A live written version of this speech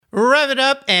Rev it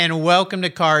up and welcome to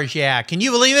Cars Yeah. Can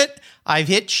you believe it? I've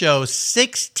hit show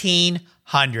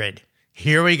 1600.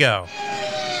 Here we go.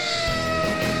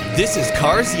 This is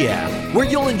Cars Yeah, where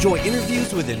you'll enjoy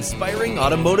interviews with inspiring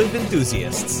automotive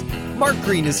enthusiasts. Mark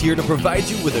Green is here to provide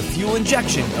you with a fuel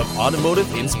injection of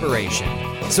automotive inspiration.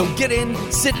 So get in,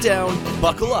 sit down,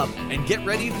 buckle up, and get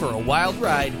ready for a wild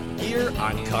ride here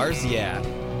on Cars Yeah.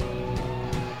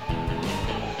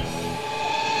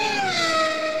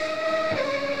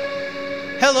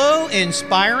 Hello,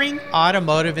 inspiring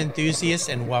automotive enthusiasts,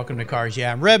 and welcome to Cars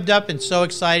Yeah. I'm revved up and so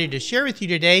excited to share with you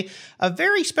today a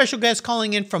very special guest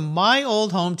calling in from my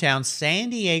old hometown,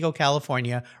 San Diego,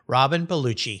 California, Robin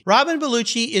Bellucci. Robin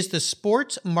Bellucci is the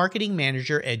sports marketing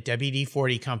manager at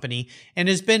WD-40 Company and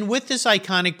has been with this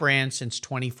iconic brand since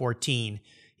 2014.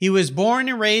 He was born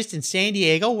and raised in San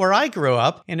Diego, where I grew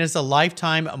up, and is a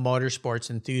lifetime motorsports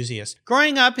enthusiast.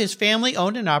 Growing up, his family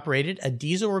owned and operated a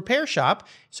diesel repair shop,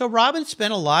 so Robin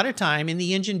spent a lot of time in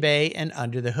the engine bay and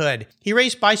under the hood. He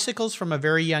raced bicycles from a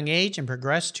very young age and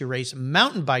progressed to race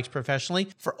mountain bikes professionally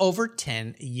for over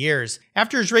 10 years.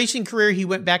 After his racing career, he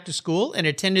went back to school and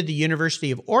attended the University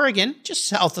of Oregon, just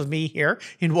south of me here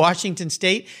in Washington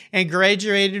State, and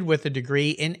graduated with a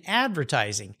degree in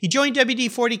advertising. He joined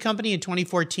WD-40 Company in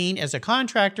 2014 as a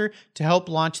contractor to help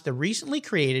launch the recently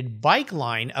created bike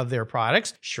line of their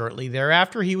products. Shortly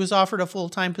thereafter, he was offered a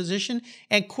full-time position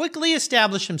and quickly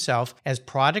established himself as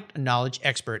product knowledge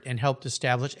expert and helped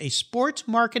establish a sports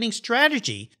marketing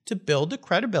strategy to build the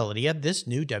credibility of this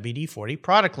new WD-40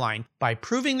 product line by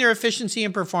proving their efficiency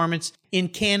and performance in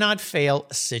cannot-fail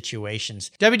situations.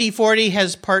 WD-40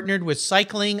 has partnered with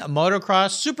cycling,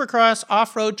 motocross, supercross,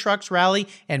 off-road trucks, rally,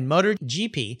 and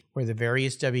MotoGP, where the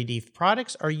various WD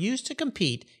products are used to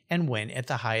compete and win at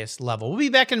the highest level. We'll be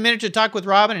back in a minute to talk with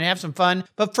Robin and have some fun,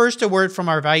 but first a word from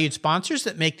our valued sponsors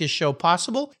that make this show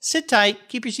possible. Sit tight,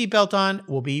 keep your seatbelt on,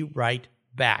 we'll be right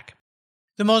back.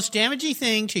 The most damaging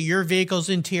thing to your vehicle's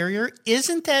interior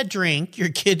isn't that drink your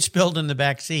kid spilled in the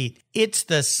back seat. It's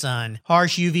the sun.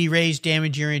 Harsh UV rays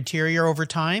damage your interior over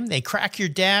time. They crack your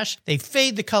dash, they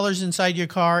fade the colors inside your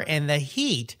car, and the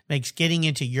heat makes getting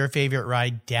into your favorite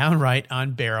ride downright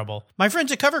unbearable. My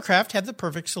friends at Covercraft have the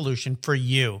perfect solution for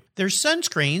you. Their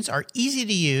sunscreens are easy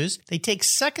to use, they take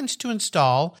seconds to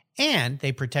install, and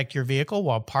they protect your vehicle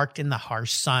while parked in the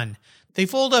harsh sun. They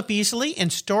fold up easily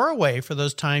and store away for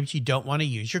those times you don't want to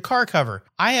use your car cover.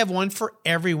 I have one for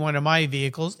every one of my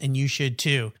vehicles, and you should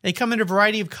too. They come in a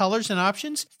variety of colors and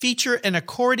options, feature an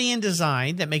accordion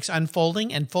design that makes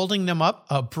unfolding and folding them up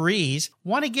a breeze.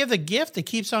 Want to give a gift that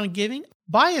keeps on giving?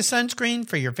 Buy a sunscreen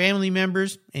for your family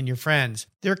members and your friends.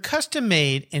 They're custom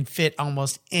made and fit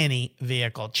almost any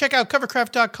vehicle. Check out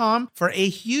covercraft.com for a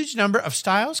huge number of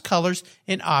styles, colors,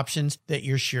 and options that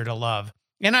you're sure to love.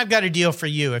 And I've got a deal for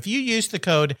you. If you use the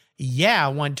code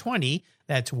YEAH120,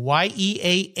 that's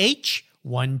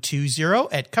YEAH120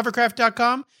 at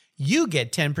covercraft.com, you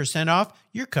get 10% off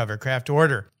your Covercraft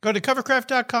order. Go to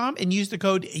covercraft.com and use the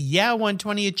code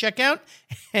YEAH120 at checkout,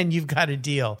 and you've got a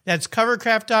deal. That's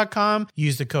covercraft.com.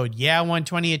 Use the code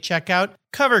YEAH120 at checkout.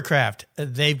 Covercraft,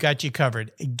 they've got you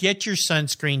covered. Get your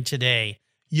sunscreen today.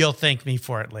 You'll thank me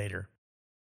for it later.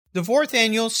 The 4th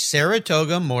annual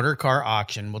Saratoga Motor Car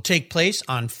Auction will take place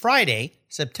on Friday,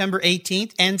 September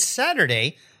 18th and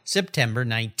Saturday, September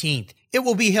 19th. It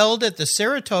will be held at the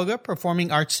Saratoga Performing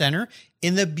Arts Center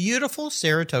in the beautiful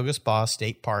Saratoga Spa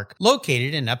State Park,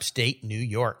 located in upstate New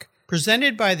York.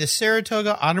 Presented by the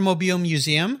Saratoga Automobile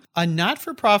Museum, a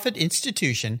not-for-profit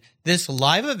institution, this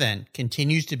live event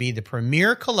continues to be the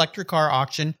premier collector car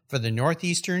auction for the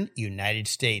northeastern United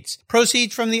States.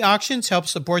 Proceeds from the auctions help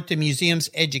support the museum's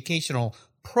educational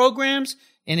programs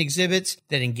and exhibits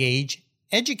that engage,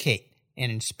 educate,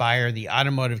 and inspire the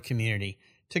automotive community.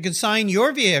 To consign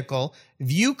your vehicle,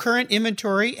 view current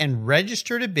inventory, and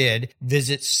register to bid,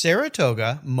 visit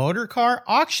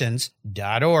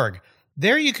SaratogaMotorCarAuctions.org.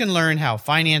 There you can learn how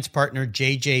finance partner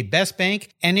JJ Best Bank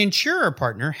and insurer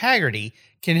partner Hagerty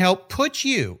can help put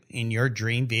you in your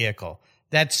dream vehicle.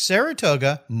 That's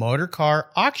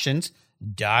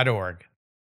SaratogaMotorCarAuctions.org.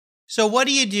 So what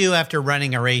do you do after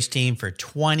running a race team for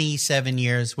 27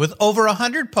 years with over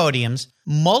 100 podiums,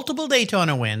 multiple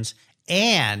Daytona wins,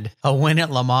 and a win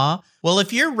at Le Mans? Well,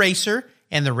 if you're a racer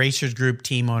and the Racers Group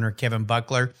team owner Kevin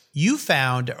Buckler, you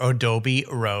found Adobe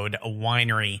Road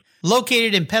Winery.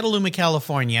 Located in Petaluma,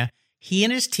 California, he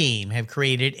and his team have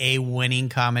created a winning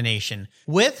combination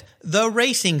with the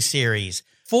Racing Series,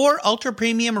 4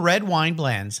 ultra-premium red wine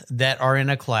blends that are in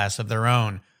a class of their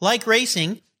own. Like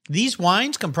racing, these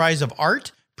wines comprise of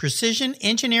art, precision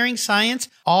engineering science,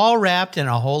 all wrapped in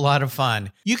a whole lot of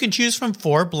fun. You can choose from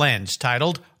 4 blends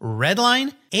titled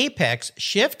Redline, Apex,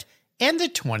 Shift, and the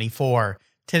 24.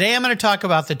 Today I'm going to talk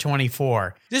about the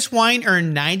 24. This wine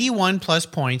earned 91 plus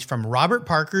points from Robert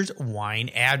Parker's Wine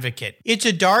Advocate. It's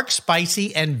a dark,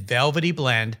 spicy, and velvety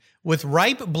blend with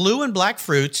ripe blue and black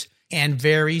fruits and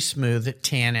very smooth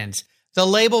tannins. The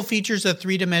label features a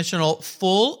 3-dimensional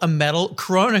full metal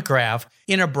chronograph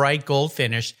in a bright gold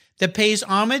finish that pays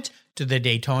homage to the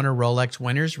Daytona Rolex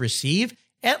winners receive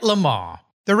at Le Mans.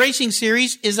 The racing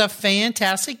series is a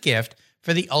fantastic gift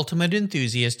for the ultimate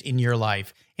enthusiast in your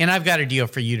life. And I've got a deal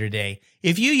for you today.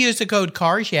 If you use the code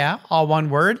CARSYEAH, all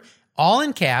one word, all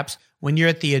in caps, when you're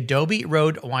at the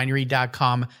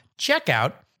AdobeRoadWinery.com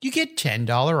checkout, you get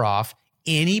 $10 off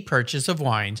any purchase of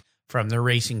wines from the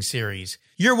racing series.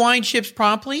 Your wine ships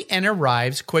promptly and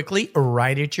arrives quickly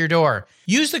right at your door.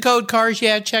 Use the code CARSYEAH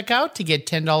at checkout to get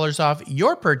 $10 off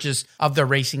your purchase of the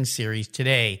racing series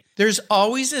today. There's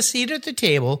always a seat at the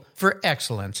table for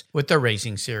excellence with the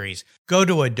racing series. Go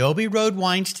to Adobe Road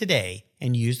Wines today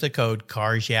and use the code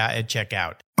CARSYEAH at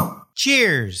checkout.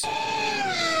 Cheers!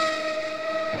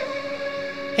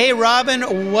 Hey,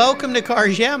 Robin, welcome to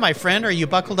Cars Yeah, my friend. Are you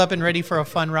buckled up and ready for a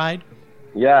fun ride?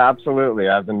 Yeah, absolutely.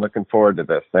 I've been looking forward to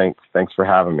this. Thanks for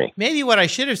having me. Maybe what I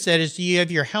should have said is, do you have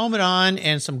your helmet on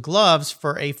and some gloves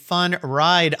for a fun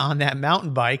ride on that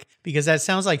mountain bike? Because that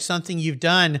sounds like something you've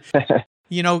done.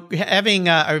 You know,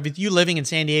 with you living in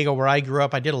San Diego where I grew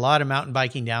up, I did a lot of mountain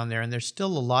biking down there, and there's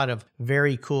still a lot of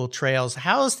very cool trails.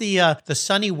 How's the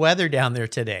sunny weather down there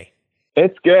today?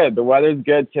 It's good. The weather's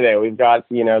good today. We've got,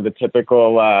 the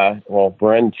typical,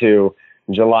 we're into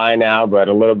July now, but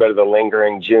a little bit of the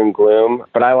lingering June gloom.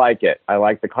 But I like it. I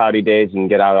like the cloudy days. You can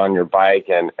get out on your bike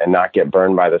and not get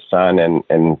burned by the sun,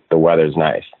 and the weather's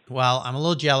nice. Well, I'm a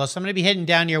little jealous. I'm going to be heading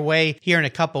down your way here in a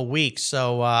couple weeks,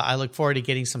 so I look forward to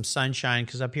getting some sunshine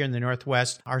because up here in the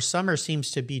Northwest, our summer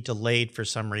seems to be delayed for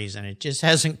some reason. It just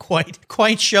hasn't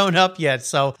quite shown up yet,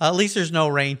 so at least there's no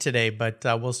rain today, but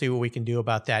we'll see what we can do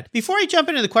about that. Before I jump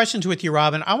into the questions with you,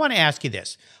 Robin, I want to ask you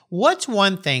this. What's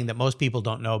one thing that most people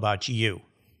don't know about you?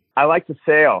 I like to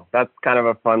sail. That's kind of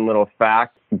a fun little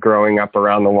fact. Growing up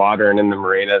around the water and in the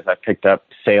marinas, I picked up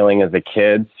sailing as a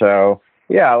kid, so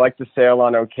yeah, I like to sail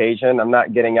on occasion. I'm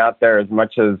not getting out there as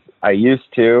much as I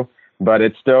used to, but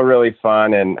it's still really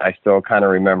fun, and I still kind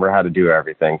of remember how to do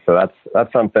everything. So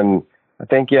that's something I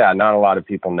think, not a lot of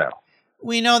people know.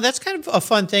 We know that's kind of a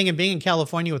fun thing. And being in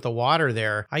California with the water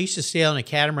there, I used to sail in a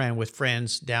catamaran with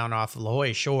friends down off the La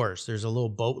Jolla Shores. There's a little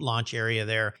boat launch area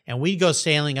there, and we'd go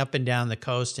sailing up and down the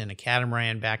coast in a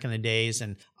catamaran back in the days.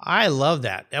 And I love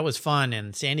that. That was fun.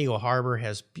 And San Diego Harbor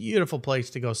has a beautiful place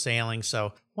to go sailing.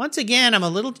 So once again, I'm a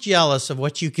little jealous of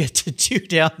what you get to do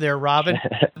down there, Robin.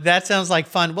 That sounds like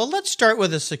fun. Well, let's start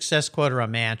with a success quote or a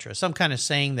mantra, some kind of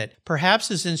saying that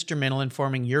perhaps is instrumental in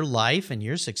forming your life and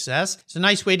your success. It's a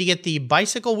nice way to get the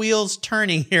bicycle wheels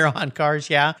turning here on Cars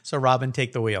Yeah. So, Robin,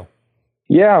 take the wheel.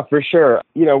 Yeah, for sure.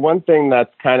 One thing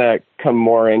that's kind of come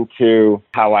more into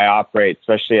how I operate,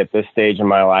 especially at this stage in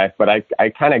my life, but I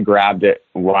kind of grabbed it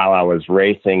while I was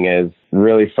racing, is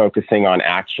really focusing on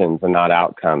actions and not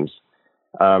outcomes.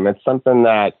 It's something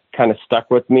that kind of stuck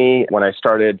with me when I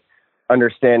started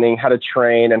understanding how to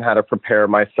train and how to prepare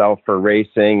myself for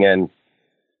racing. And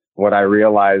what I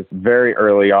realized very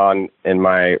early on in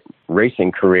my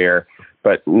racing career,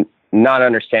 but not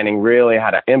understanding really how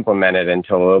to implement it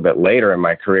until a little bit later in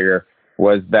my career,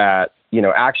 was that,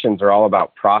 actions are all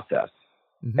about process.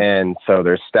 Mm-hmm. And so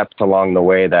there's steps along the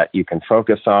way that you can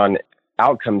focus on.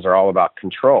 Outcomes are all about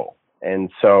control.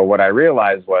 And so what I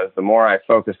realized was the more I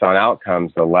focused on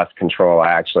outcomes, the less control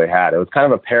I actually had. It was kind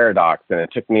of a paradox, and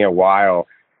it took me a while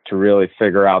to really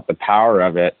figure out the power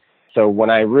of it. So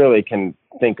when I really can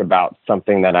think about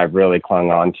something that I've really clung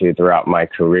on to throughout my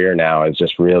career now, is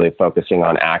just really focusing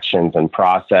on actions and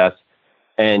process.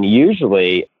 And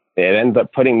usually it ends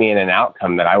up putting me in an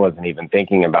outcome that I wasn't even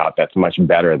thinking about that's much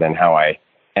better than how I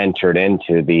entered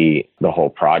into the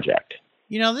whole project.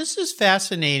 This is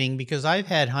fascinating because I've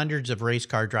had hundreds of race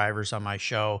car drivers on my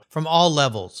show from all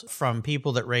levels, from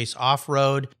people that race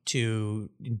off-road to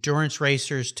endurance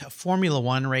racers to Formula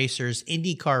One racers,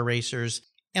 IndyCar racers.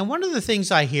 And one of the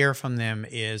things I hear from them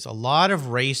is a lot of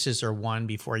races are won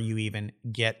before you even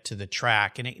get to the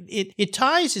track. And it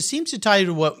seems to tie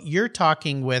to what you're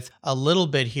talking with a little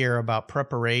bit here about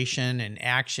preparation and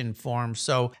action forms.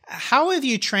 So how have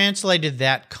you translated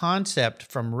that concept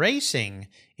from racing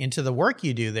into the work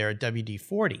you do there at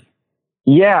WD-40?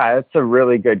 Yeah, that's a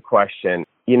really good question.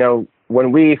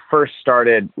 When we first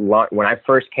when I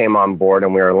first came on board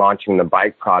and we were launching the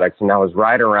bike products, and that was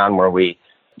right around where we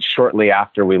shortly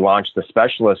after we launched the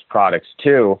specialist products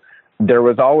too, there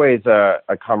was always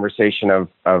a conversation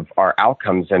of our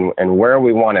outcomes and where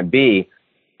we want to be.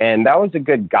 And that was a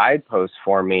good guidepost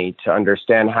for me to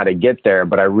understand how to get there.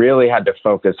 But I really had to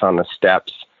focus on the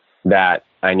steps that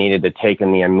I needed to take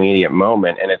in the immediate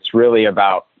moment. And it's really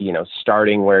about,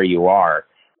 starting where you are.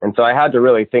 And so I had to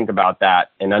really think about that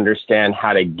and understand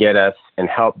how to get us and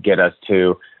help get us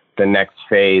to the next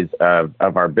phase of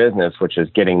our business, which is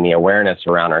getting the awareness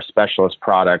around our specialist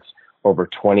products, over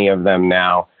 20 of them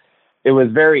now. It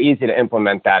was very easy to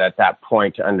implement that at that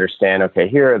point, to understand, okay,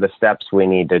 here are the steps we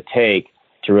need to take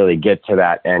to really get to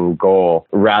that end goal,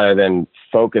 rather than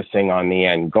focusing on the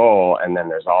end goal. And then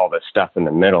there's all this stuff in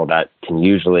the middle that can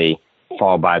usually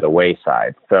fall by the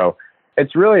wayside. So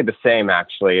it's really the same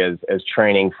actually as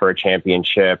training for a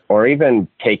championship, or even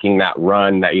taking that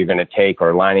run that you're going to take,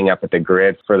 or lining up at the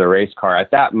grid for the race car.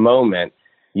 At that moment,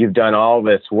 you've done all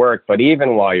this work, but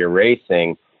even while you're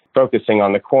racing, focusing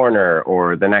on the corner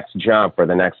or the next jump or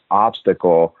the next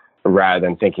obstacle, rather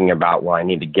than thinking about, well, I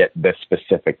need to get this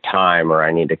specific time, or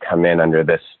I need to come in under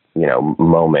this,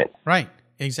 moment. Right.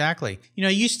 Exactly.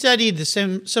 You studied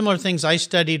the similar things I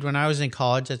studied when I was in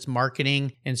college. That's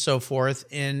marketing and so forth.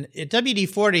 And at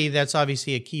WD-40, that's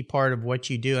obviously a key part of what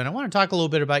you do. And I want to talk a little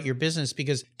bit about your business,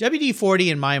 because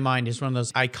WD-40, in my mind, is one of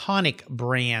those iconic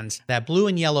brands, that blue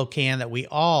and yellow can that we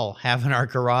all have in our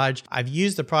garage. I've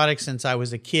used the product since I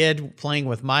was a kid, playing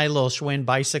with my little Schwinn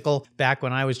bicycle back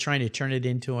when I was trying to turn it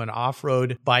into an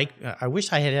off-road bike. I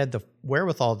wish I had the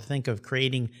wherewithal to think of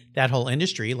creating that whole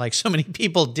industry like so many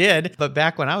people did. But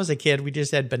back when I was a kid, we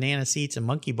just had banana seats and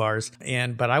monkey bars.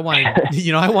 But I wanted,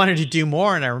 I wanted to do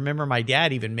more. And I remember my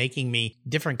dad even making me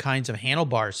different kinds of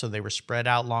handlebars, so they were spread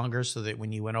out longer, so that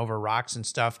when you went over rocks and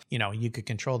stuff, you could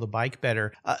control the bike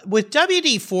better. With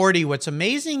WD-40, what's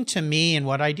amazing to me, and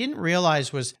what I didn't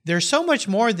realize, was there's so much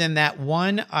more than that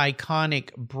one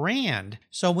iconic brand.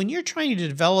 So when you're trying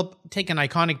to take an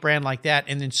iconic brand like that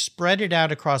and then spread it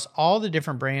out across all the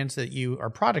different brands or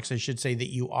products, I should say, that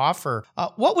you offer,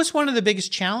 what was one of the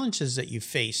biggest challenges that you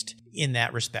faced in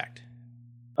that respect?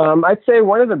 I'd say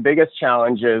one of the biggest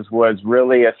challenges was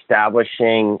really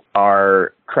establishing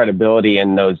our credibility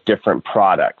in those different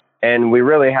products. And we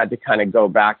really had to kind of go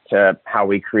back to how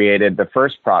we created the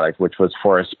first product, which was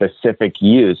for a specific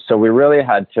use. So we really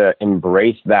had to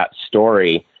embrace that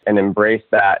story and embrace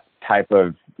that type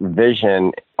of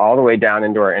vision all the way down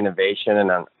into our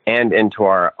innovation and into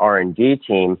our R&D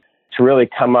team, to really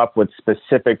come up with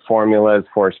specific formulas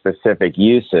for specific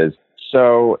uses.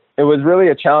 So it was really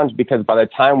a challenge, because by the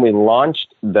time we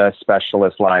launched the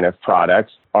specialist line of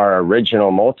products, our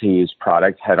original multi-use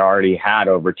product had already had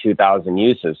over 2,000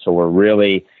 uses. So we're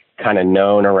really kind of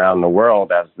known around the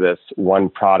world as this one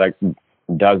product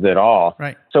does it all.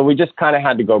 Right. So we just kind of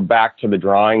had to go back to the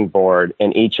drawing board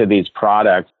in each of these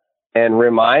products and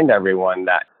remind everyone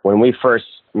that when we first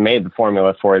made the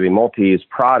formula for the multi-use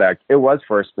product, it was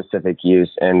for a specific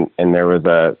use, and there was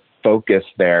a focus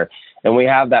there. And we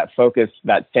have that focus,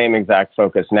 that same exact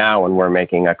focus now, when we're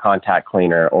making a contact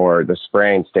cleaner, or the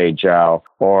spray and stay gel,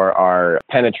 or our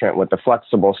penetrant with the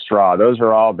flexible straw. Those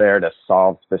are all there to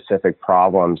solve specific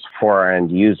problems for our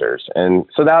end users. And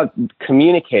so that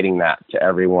communicating that to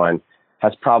everyone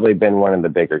has probably been one of the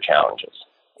bigger challenges.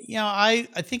 I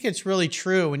think it's really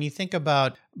true when you think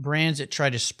about brands that try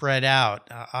to spread out.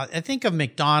 I think of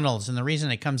McDonald's, and the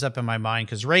reason it comes up in my mind,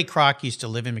 because Ray Kroc used to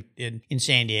live in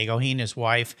San Diego. He and his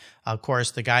wife, of course,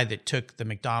 the guy that took the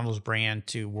McDonald's brand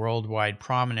to worldwide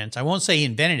prominence. I won't say he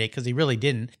invented it, because he really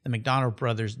didn't. The McDonald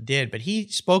brothers did. But he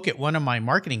spoke at one of my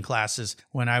marketing classes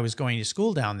when I was going to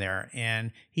school down there.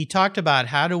 And he talked about,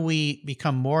 how do we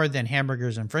become more than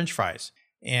hamburgers and French fries?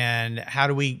 And how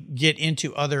do we get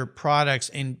into other products?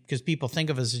 And because people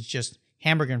think of us as just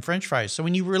hamburger and French fries. So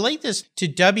when you relate this to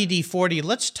WD-40,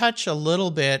 let's touch a little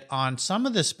bit on some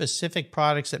of the specific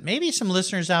products that maybe some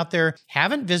listeners out there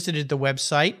haven't visited the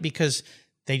website, because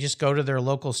they just go to their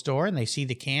local store and they see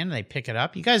the can and they pick it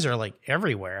up. You guys are like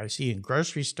everywhere. I see you in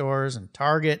grocery stores and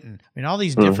Target and all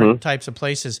these different types of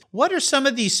places. What are some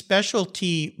of these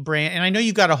specialty brands? And I know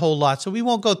you've got a whole lot, so we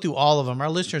won't go through all of them. Our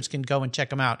listeners can go and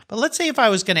check them out. But let's say if I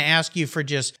was going to ask you for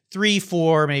just 3,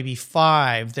 4, maybe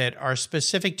 5 that are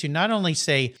specific to not only,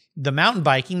 say, the mountain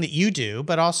biking that you do,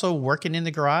 but also working in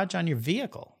the garage on your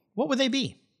vehicle, what would they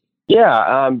be?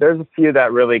 Yeah, there's a few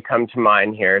that really come to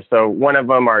mind here. So one of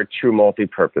them are True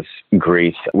Multi-Purpose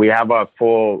Grease. We have a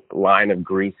full line of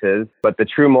greases, but the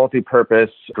True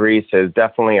Multi-Purpose Grease is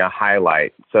definitely a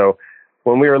highlight. So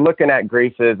when we were looking at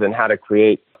greases and how to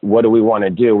create, what do we want to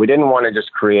do? We didn't want to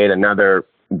just create another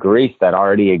grease that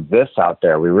already exists out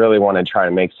there. We really want to try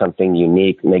to make something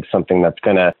unique, make something that's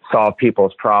going to solve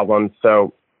people's problems.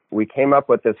 So we came up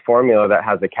with this formula that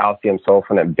has a calcium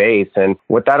sulfonate base. And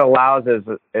what that allows is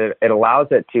it allows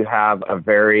it to have a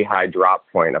very high drop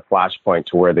point, a flash point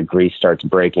to where the grease starts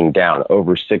breaking down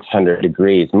over 600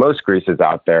 degrees. Most greases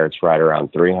out there, it's right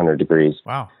around 300 degrees.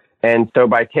 Wow. And so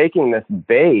by taking this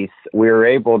base, we were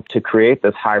able to create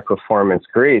this high performance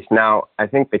grease. Now, I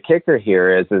think the kicker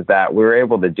here is that we were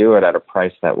able to do it at a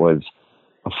price that was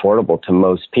affordable to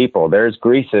most people. There's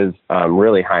greases,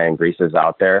 really high end greases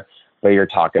out there, but you're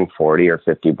talking 40 or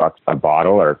 50 bucks a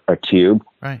bottle or a tube.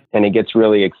 Right. And it gets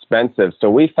really expensive.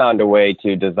 So we found a way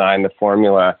to design the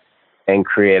formula and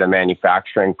create a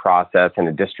manufacturing process and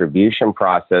a distribution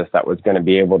process that was going to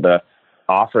be able to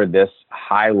offer this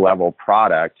high level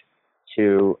product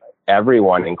to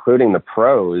everyone, including the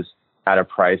pros, at a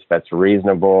price that's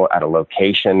reasonable, at a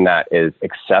location that is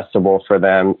accessible for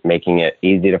them, making it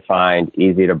easy to find,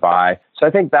 easy to buy. So I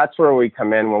think that's where we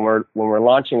come in when we're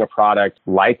launching a product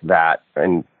like that.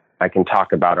 And I can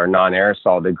talk about our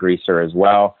non-aerosol degreaser as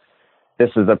well.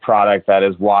 This is a product that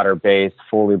is water-based,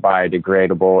 fully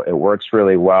biodegradable. It works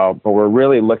really well, but we're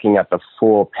really looking at the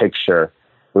full picture.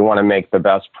 We want to make the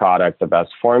best product, the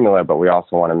best formula, but we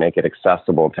also want to make it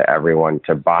accessible to everyone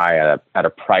to buy at a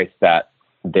price that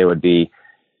they would be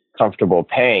comfortable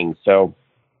paying. So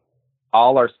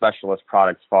all our specialist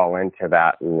products fall into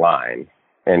that line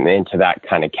and into that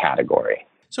kind of category.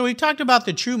 So we've talked about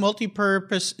the true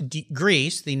multi-purpose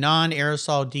grease, the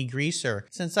non-aerosol degreaser.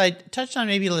 Since I touched on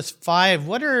maybe list 5,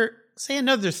 what are, say,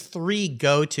 another 3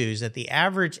 go-tos that the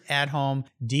average at-home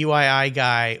DIY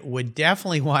guy would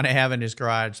definitely want to have in his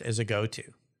garage as a go-to?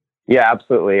 Yeah,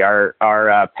 absolutely. Our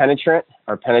penetrant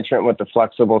with the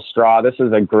flexible straw. This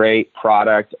is a great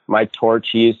product. My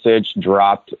torch usage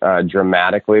dropped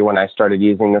dramatically when I started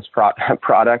using this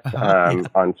product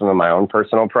on some of my own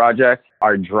personal projects.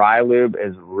 Our dry lube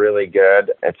is really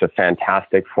good. It's a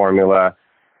fantastic formula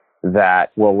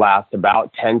that will last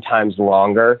about 10 times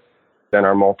longer than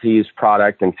our multi-use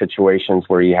product in situations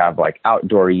where you have like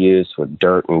outdoor use with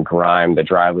dirt and grime. The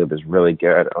dry lube is really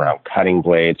good around cutting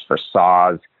blades for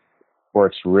saws.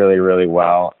 Works really, really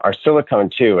well. Our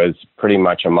silicone, too, is pretty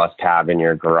much a must-have in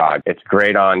your garage. It's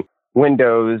great on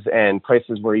windows and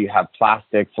places where you have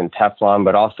plastics and Teflon,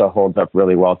 but also holds up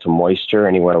really well to moisture,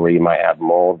 anywhere where you might have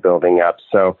mold building up.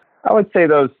 So I would say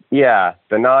those, the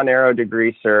non-aero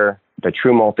degreaser, the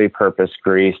true multi-purpose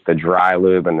grease, the dry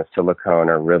lube, and the silicone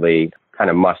are really kind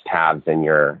of must-haves in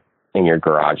your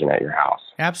garage and at your house.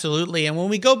 Absolutely. And when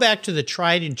we go back to the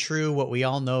tried and true, what we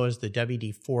all know is the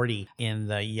WD-40 in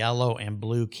the yellow and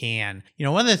blue can. You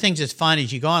know, one of the things that's fun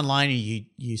is you go online and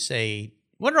you say,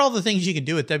 what are all the things you can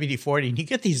do with WD-40? And you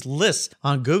get these lists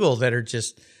on Google that are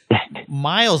just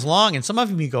miles long. And some of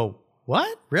them you go,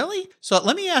 what? Really? So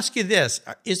let me ask you this.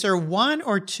 Is there 1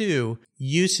 or 2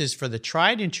 uses for the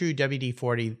tried and true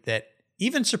WD-40 that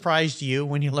even surprised you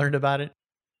when you learned about it?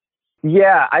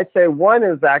 Yeah, I'd say one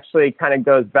is actually kind of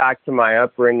goes back to my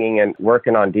upbringing and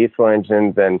working on diesel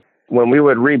engines. And when we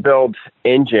would rebuild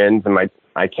engines, and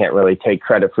I can't really take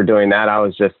credit for doing that. I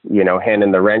was just,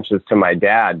 handing the wrenches to my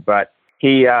dad. But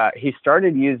he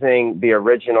started using the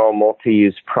original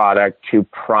multi-use product to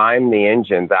prime the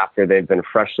engines after they've been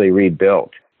freshly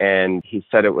rebuilt. And he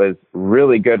said it was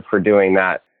really good for doing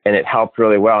that. And it helped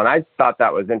really well. And I thought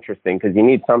that was interesting because you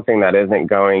need something that isn't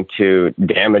going to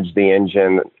damage the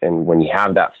engine. And when you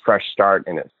have that fresh start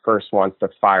and it first wants to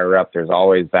fire up, there's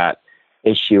always that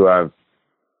issue of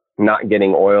not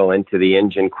getting oil into the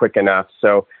engine quick enough.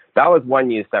 So that was one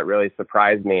use that really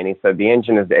surprised me. And he said the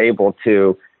engine is able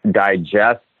to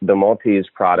digest the multi-use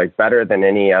product better than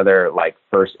any other like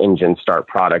first engine start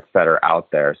products that are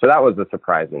out there. So that was a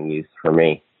surprising use for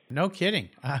me. No kidding.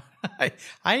 I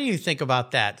didn't even think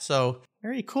about that. So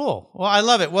very cool. Well, I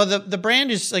love it. Well, the brand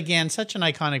is, again, such an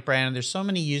iconic brand. And there's so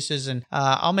many uses. And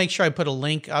I'll make sure I put a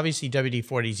link. Obviously,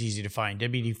 WD-40 is easy to find,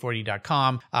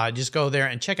 WD-40.com. Just go there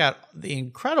and check out the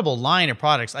incredible line of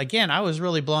products. Again, I was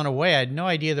really blown away. I had no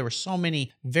idea there were so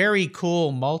many very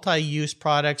cool multi-use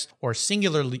products or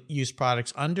singular use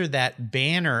products under that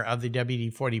banner of the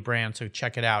WD-40 brand. So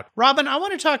check it out. Robin, I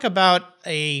want to talk about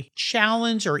a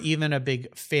challenge or even a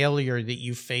big failure that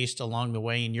you faced along the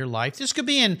way in your life. This could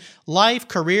be in life,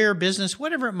 career, business,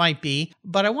 whatever it might be.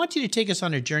 But I want you to take us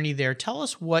on a journey there. Tell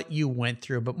us what you went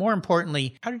through. But more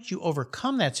importantly, how did you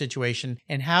overcome that situation?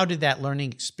 And how did that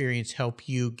learning experience help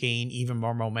you gain even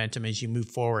more momentum as you move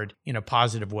forward in a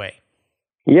positive way?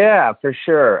 Yeah, for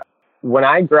sure. When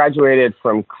I graduated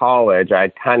from college,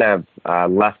 I kind of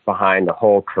left behind a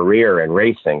whole career in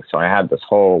racing. So I had this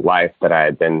whole life that I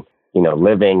had been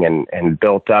living and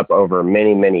built up over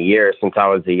many, many years since I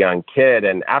was a young kid.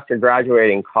 And after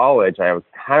graduating college,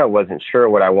 I wasn't sure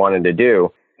what I wanted to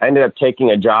do. I ended up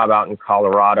taking a job out in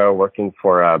Colorado working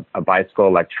for a bicycle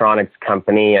electronics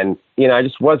company. And, I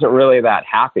just wasn't really that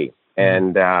happy.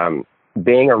 And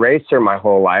being a racer my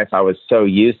whole life, I was so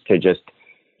used to just,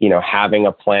 having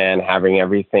a plan, having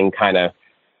everything kind of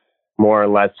more or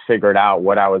less figured out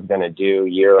what I was going to do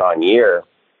year on year.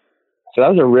 So that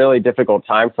was a really difficult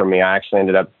time for me. I actually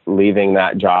ended up leaving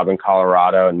that job in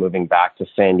Colorado and moving back to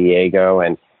San Diego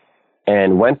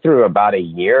and went through about a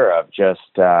year of just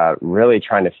really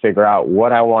trying to figure out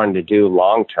what I wanted to do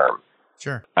long term.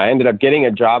 Sure. I ended up getting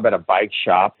a job at a bike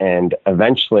shop and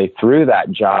eventually through that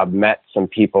job met some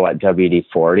people at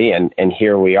WD-40 and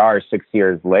here we are 6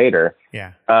 years later.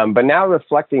 Yeah. But now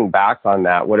reflecting back on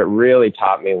that, what it really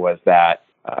taught me was that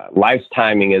life's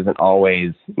timing isn't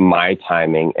always my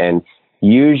timing. And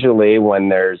usually when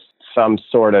there's some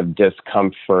sort of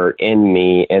discomfort in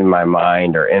me, in my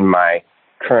mind, or in my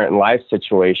current life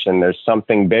situation, there's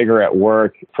something bigger at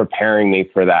work preparing me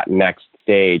for that next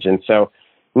stage. And so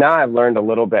now I've learned a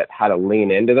little bit how to lean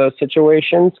into those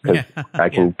situations because I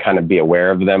can kind of be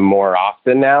aware of them more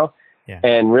often now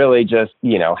and really just,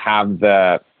 have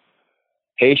the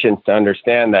patience to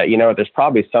understand that, there's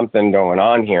probably something going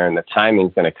on here and the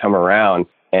timing's going to come around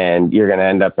and you're going to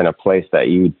end up in a place that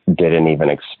you didn't even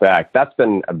expect. That's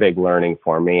been a big learning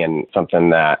for me and something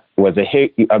that was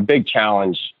a big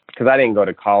challenge because I didn't go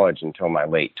to college until my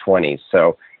late 20s.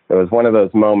 So it was one of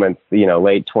those moments,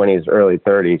 late 20s, early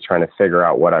 30s, trying to figure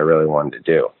out what I really wanted to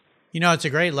do. It's a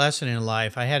great lesson in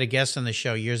life. I had a guest on the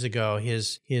show years ago.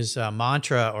 His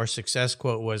mantra or success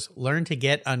quote was, learn to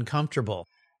get uncomfortable.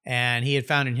 And he had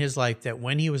found in his life that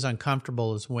when he was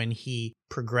uncomfortable is when he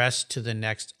progressed to the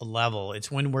next level. It's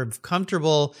when we're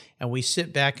comfortable and we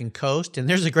sit back and coast. And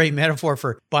there's a great metaphor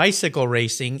for bicycle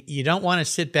racing. You don't want to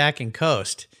sit back and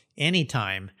coast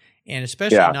anytime. And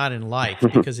especially not in life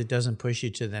because it doesn't push you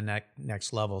to the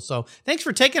next level. So thanks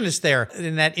for taking us there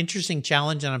in that interesting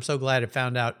challenge. And I'm so glad it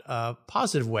found out a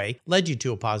positive way, led you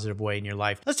to a positive way in your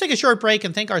life. Let's take a short break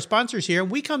and thank our sponsors here.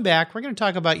 When we come back, we're going to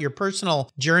talk about your personal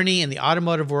journey in the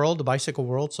automotive world, the bicycle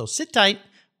world. So sit tight.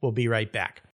 We'll be right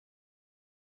back.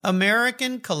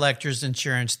 American Collectors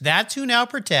Insurance. That's who now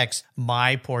protects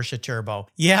my Porsche Turbo.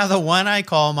 Yeah, the one I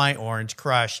call my Orange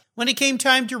Crush. When it came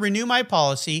time to renew my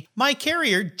policy, my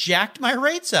carrier jacked my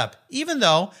rates up, even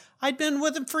though I'd been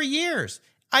with them for years.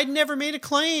 I'd never made a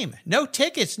claim. No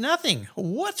tickets, nothing.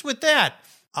 What's with that?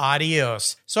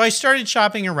 Adios. So I started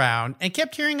shopping around and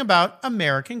kept hearing about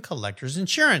American Collectors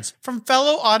Insurance from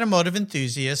fellow automotive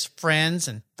enthusiasts, friends,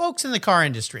 and folks in the car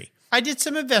industry. I did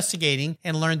some investigating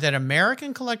and learned that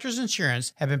American Collectors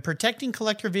Insurance have been protecting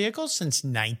collector vehicles since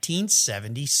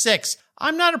 1976.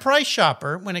 I'm not a price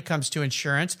shopper when it comes to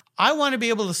insurance. I want to be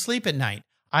able to sleep at night.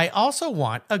 I also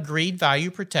want agreed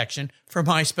value protection for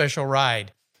my special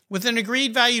ride. With an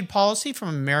agreed valued policy from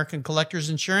American Collectors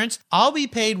Insurance, I'll be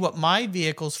paid what my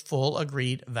vehicle's full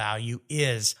agreed value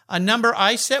is. A number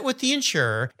I set with the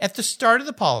insurer at the start of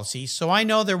the policy so I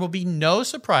know there will be no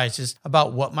surprises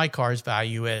about what my car's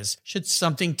value is, should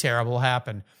something terrible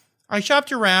happen. I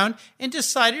shopped around and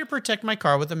decided to protect my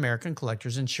car with American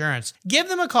Collectors Insurance. Give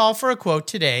them a call for a quote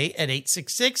today at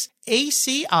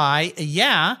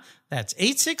 866-ACI-YEAH. That's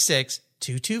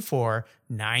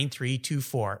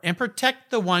 866-224-9324 and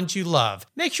protect the ones you love.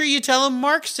 Make sure you tell them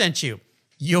Mark sent you.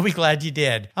 You'll be glad you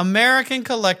did. American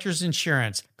Collectors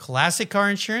Insurance. Classic car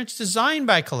insurance designed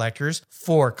by collectors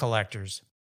for collectors.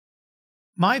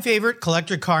 My favorite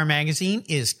collector car magazine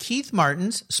is Keith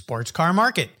Martin's Sports Car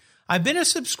Market. I've been a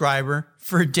subscriber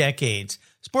for decades.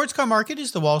 Sports Car Market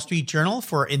is the Wall Street Journal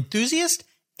for enthusiasts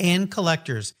and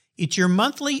collectors. It's your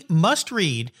monthly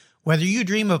must-read, whether you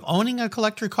dream of owning a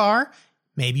collector car.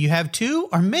 Maybe you have 2,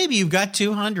 or maybe you've got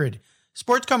 200.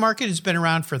 Sports Car Market has been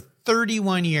around for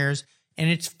 31 years, and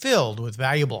it's filled with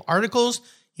valuable articles,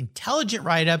 intelligent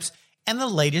write-ups, and the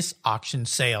latest auction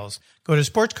sales. Go to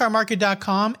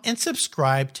sportscarmarket.com and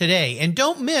subscribe today. And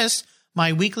don't miss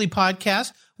my weekly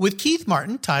podcast with Keith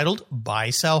Martin titled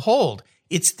Buy, Sell, Hold.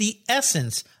 It's the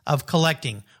essence of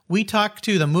collecting. We talk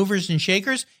to the movers and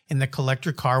shakers in the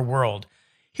collector car world.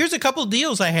 Here's a couple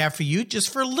deals I have for you just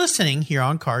for listening here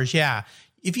on Cars Yeah.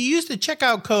 If you use the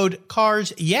checkout code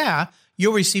Cars Yeah,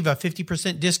 you'll receive a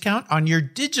 50% discount on your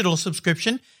digital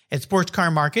subscription at Sports Car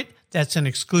Market. That's an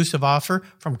exclusive offer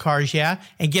from Cars Yeah.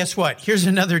 And guess what? Here's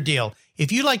another deal.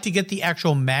 If you'd like to get the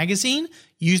actual magazine,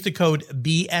 use the code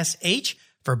BSH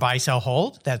for Buy, Sell,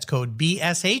 Hold. That's code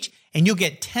BSH, and you'll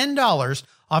get $10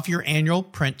 off your annual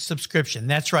print subscription.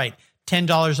 That's right,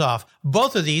 $10 off.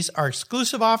 Both of these are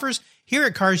exclusive offers here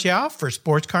at Cars Yeah for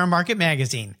Sports Car Market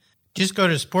Magazine. Just go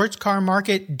to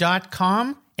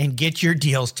sportscarmarket.com and get your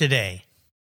deals today.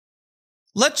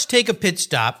 Let's take a pit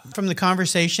stop from the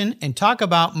conversation and talk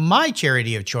about my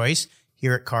charity of choice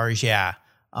here at Cars Yeah,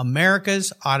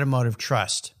 America's Automotive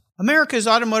Trust. America's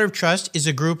Automotive Trust is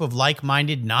a group of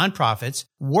like-minded nonprofits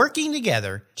working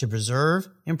together to preserve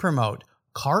and promote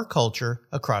car culture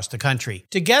across the country.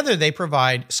 Together, they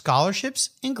provide scholarships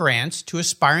and grants to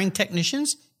aspiring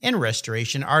technicians and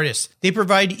restoration artists. They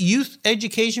provide youth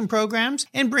education programs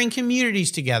and bring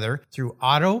communities together through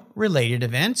auto-related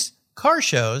events, car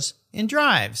shows, and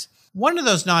drives. One of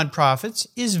those nonprofits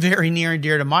is very near and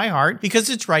dear to my heart because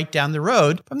it's right down the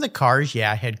road from the Cars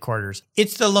Yeah headquarters.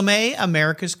 It's the LeMay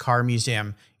America's Car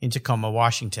Museum in Tacoma,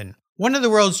 Washington. One of the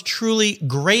world's truly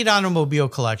great automobile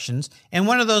collections and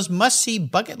one of those must-see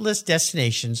bucket list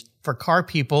destinations for car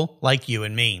people like you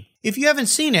and me. If you haven't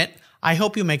seen it, I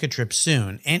hope you'll make a trip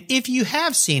soon. And if you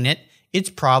have seen it, it's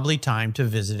probably time to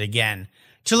visit again.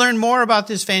 To learn more about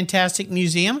this fantastic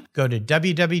museum, go to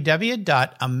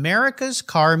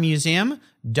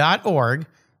www.americascarmuseum.org.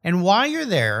 And while you're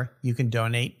there, you can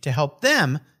donate to help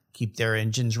them keep their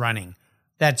engines running.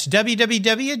 That's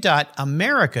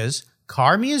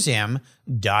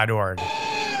www.americascarmuseum.org.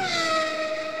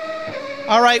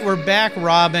 All right, we're back,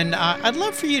 Robin. I'd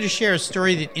love for you to share a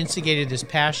story that instigated this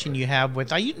passion you have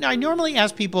with. I normally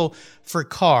ask people for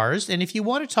cars, and if you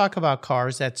want to talk about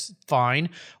cars, that's fine.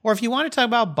 Or if you want to talk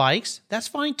about bikes, that's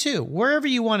fine too. Wherever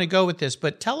you want to go with this,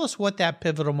 but tell us what that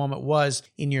pivotal moment was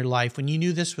in your life when you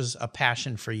knew this was a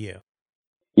passion for you.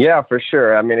 Yeah, for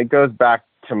sure. I mean, it goes back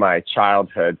to my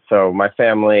childhood. So my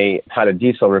family had a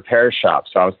diesel repair shop,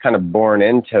 so I was kind of born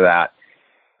into that.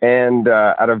 And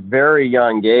at a very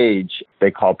young age,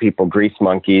 they call people grease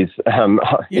monkeys.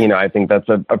 You know, I think that's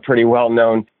a pretty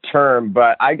well-known term,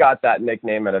 but I got that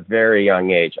nickname at a very young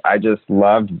age. I just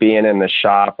loved being in the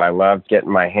shop. I loved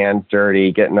getting my hands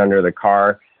dirty, getting under the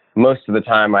car. Most of the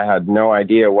time, I had no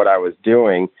idea what I was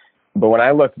doing. But when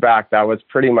I look back, that was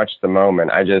pretty much the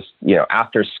moment. I just,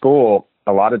 after school,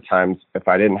 a lot of times, if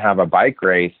I didn't have a bike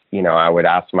race, I would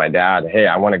ask my dad, hey,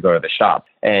 I want to go to the shop.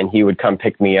 And he would come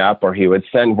pick me up, or he would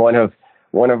send one of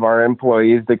our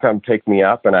employees to come pick me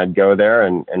up, and I'd go there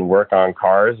and work on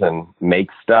cars and make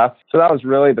stuff. So that was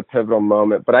really the pivotal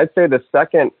moment. But I'd say the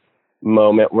second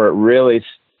moment where it really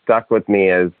stuck with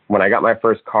me is when I got my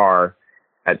first car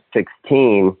at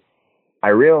 16. I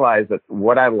realized that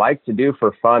what I liked to do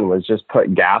for fun was just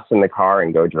put gas in the car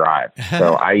and go drive.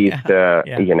 So I used to,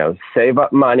 save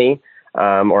up money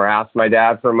or ask my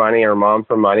dad for money or mom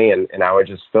for money. And I would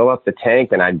just fill up the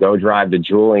tank and I'd go drive to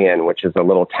Julian, which is a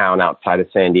little town outside of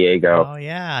San Diego. Oh,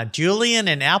 yeah. Julian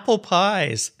and apple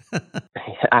pies.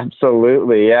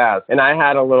 Absolutely, yeah. And I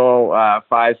had a little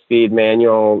 5-speed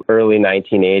manual, early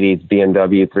 1980s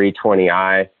BMW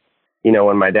 320i.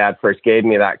 When my dad first gave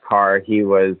me that car, he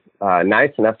was nice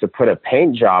enough to put a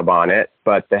paint job on it,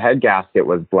 but the head gasket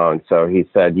was blown. So he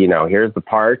said, here's the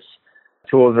parts.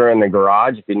 Tools are in the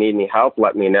garage. If you need any help,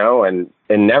 let me know. And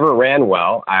it never ran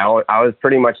well. I was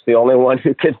pretty much the only one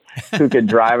who could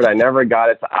drive it. I never got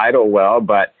it to idle well,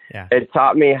 but it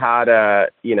taught me how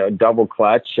to, double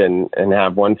clutch and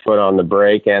have one foot on the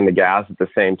brake and the gas at the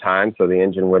same time so the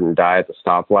engine wouldn't die at the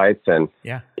stoplights. And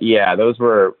those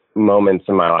were moments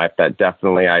in my life that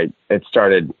definitely it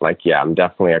started like, I'm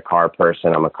definitely a car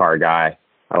person. I'm a car guy.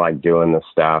 I like doing this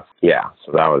stuff. Yeah.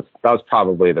 So that was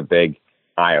probably the big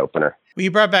eye opener. Well,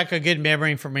 you brought back a good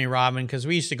memory for me, Robin, because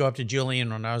we used to go up to Julian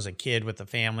when I was a kid with the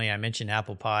family. I mentioned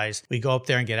apple pies. We go up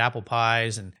there and get apple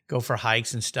pies and go for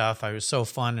hikes and stuff. It was so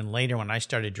fun. And later when I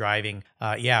started driving,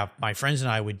 my friends and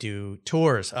I would do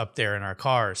tours up there in our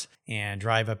cars and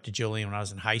drive up to Julian when I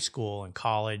was in high school and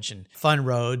college, and fun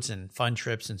roads and fun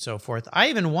trips and so forth. I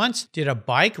even once did a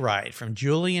bike ride from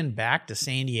Julian back to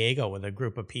San Diego with a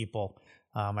group of people.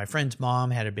 My friend's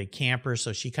mom had a big camper,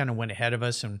 so she kind of went ahead of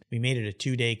us, and we made it a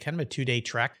 2-day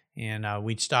trek. And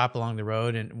we'd stop along the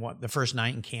road and the first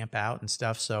night and camp out and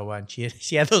stuff. So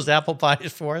she had those apple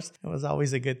pies for us. It was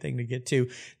always a good thing to get to.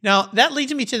 Now, that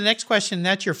leads me to the next question.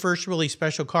 That's your first really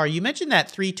special car. You mentioned that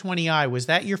 320i. Was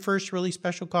that your first really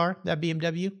special car, that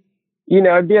BMW?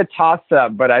 It'd be a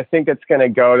toss-up, but I think it's going to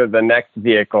go to the next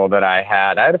vehicle that I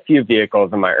had. I had a few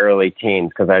vehicles in my early teens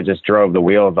because I just drove the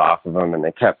wheels off of them and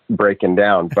they kept breaking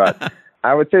down. But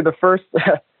I would say the first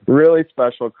really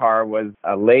special car was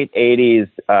a late 80s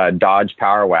Dodge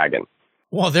Power Wagon.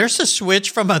 Well, there's a switch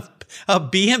from a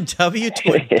BMW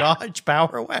to a Dodge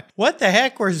Power Wagon. What the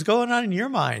heck was going on in your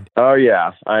mind? Oh,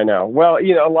 yeah, I know. Well,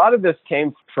 a lot of this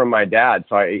came from my dad.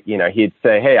 So he'd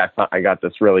say, "Hey, I got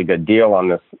this really good deal on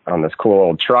this cool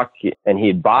old truck," and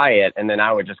he'd buy it, and then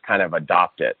I would just kind of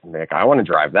adopt it and be like, "I want to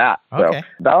drive that." Okay. So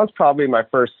that was probably my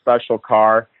first special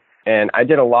car. And I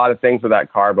did a lot of things with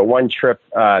that car, but one trip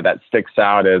that sticks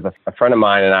out is a friend of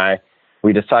mine and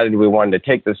we decided we wanted to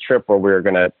take this trip where we were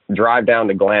going to drive down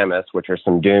to Glamis, which are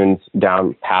some dunes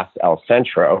down past El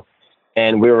Centro.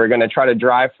 And we were going to try to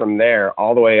drive from there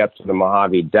all the way up to the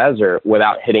Mojave Desert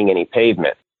without hitting any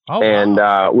pavement. Oh, and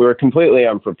wow. We were completely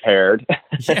unprepared.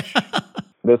 Yeah.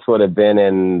 This would have been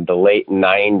in the late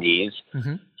 90s.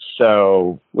 Mm-hmm.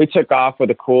 So we took off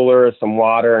with a cooler, some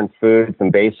water and food,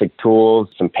 some basic tools,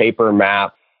 some paper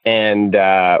map, and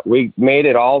we made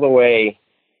it all the way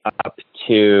up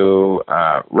to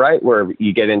right where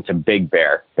you get into Big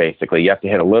Bear, basically. You have to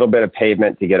hit a little bit of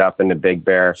pavement to get up into Big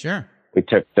Bear. Sure. We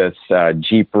took this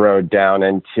Jeep road down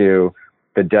into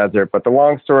the desert. But the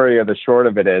long story or the short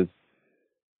of it is,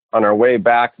 on our way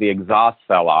back, the exhaust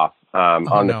fell off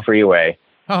on the freeway.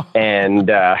 Oh.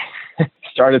 And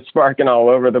started sparking all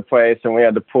over the place, and we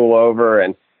had to pull over,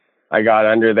 and I got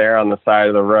under there on the side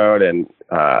of the road and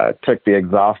took the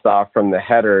exhaust off from the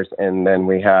headers, and then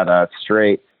we had a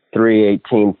straight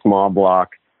 318 small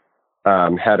block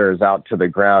headers out to the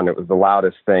ground. It was the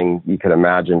loudest thing you could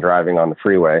imagine driving on the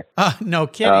freeway. No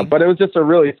kidding. But it was just a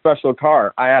really special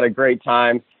car. I had a great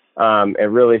time. It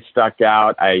really stuck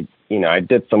out. I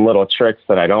did some little tricks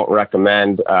that I don't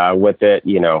recommend with it,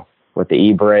 with the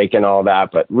e-brake and all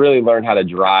that, but really learned how to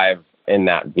drive in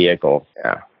that vehicle.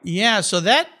 Yeah. Yeah. So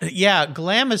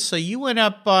Glamis. So you went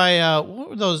up by, what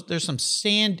were those? There's some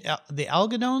sand, the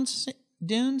Algodones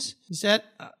dunes. Is that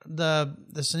the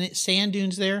sand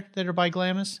dunes there that are by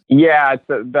Glamis? Yeah.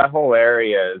 That whole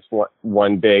area is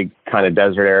one big kind of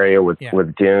desert area with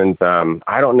dunes.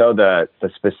 I don't know the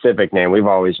specific name. We've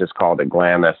always just called it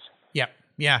Glamis. Yeah.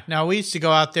 Yeah. Now we used to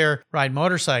go out there, ride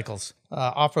motorcycles.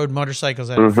 Off-road motorcycles.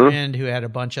 I had a friend who had a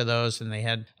bunch of those, and they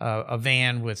had a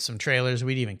van with some trailers.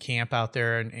 We'd even camp out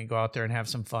there and go out there and have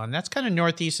some fun. That's kind of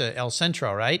northeast of El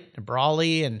Centro, right?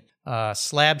 Brawley and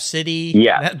Slab City.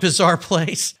 Yeah. That bizarre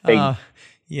place.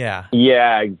 Yeah.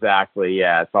 Yeah, exactly.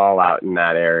 Yeah, it's all out in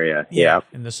that area. Yeah.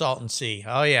 In the Salton Sea.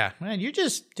 Oh, yeah. Man, you're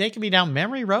just taking me down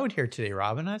memory road here today,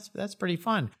 Robin. That's pretty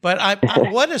fun. But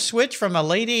what a switch from a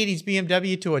late 80s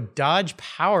BMW to a Dodge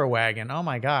Power Wagon. Oh,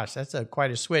 my gosh. That's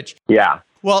quite a switch. Yeah.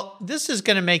 Well, this is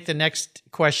going to make the next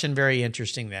question very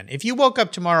interesting then. If you woke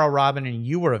up tomorrow, Robin, and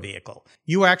you were a vehicle,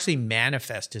 you actually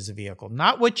manifest as a vehicle.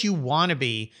 Not what you want to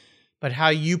be, but how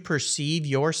you perceive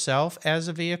yourself as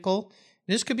a vehicle.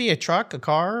 This could be a truck, a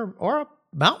car, or a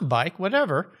mountain bike,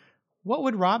 whatever. What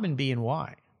would Robin be and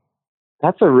why?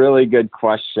 That's a really good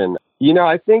question.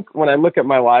 I think when I look at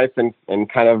my life and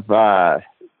kind of, a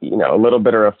little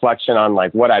bit of reflection on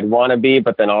like what I'd want to be,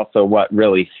 but then also what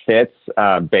really fits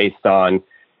based on,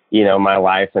 my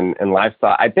life and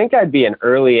lifestyle, I think I'd be an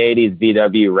early 80s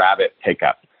VW Rabbit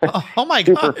pickup. Oh my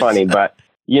God. Super funny. But,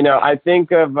 I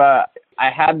think of... I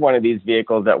had one of these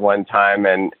vehicles at one time,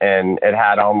 and it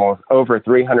had almost over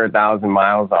 300,000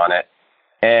 miles on it.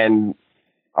 And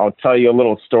I'll tell you a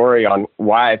little story on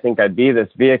why I think I'd be this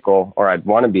vehicle, or I'd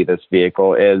want to be this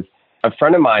vehicle, is a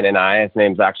friend of mine and I, his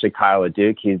name's actually Kyle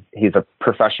LeDuc. He's a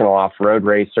professional off-road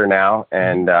racer now,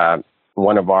 and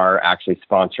one of our actually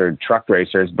sponsored truck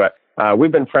racers. But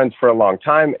we've been friends for a long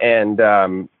time, and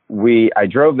I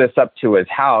drove this up to his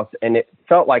house, and it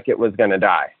felt like it was going to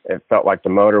die. It felt like the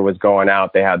motor was going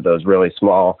out. They had those really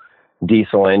small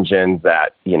diesel engines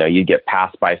that, you get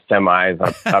passed by semis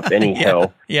up any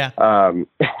hill. Yeah.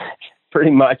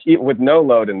 Pretty much with no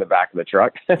load in the back of the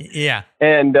truck. Yeah.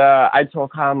 And I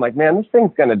told Kyle, I'm like, man, this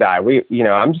thing's going to die.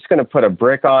 I'm just going to put a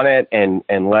brick on it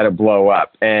and let it blow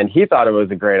up. And he thought it was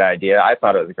a great idea. I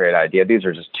thought it was a great idea. These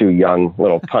are just two young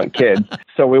little punk kids.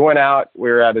 So we went out. We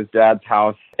were at his dad's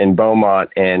house in Beaumont,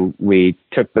 and we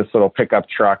took this little pickup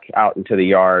truck out into the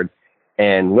yard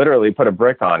and literally put a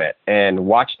brick on it and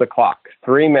watched the clock.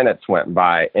 3 minutes went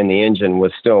by, and the engine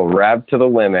was still revved to the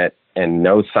limit and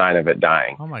no sign of it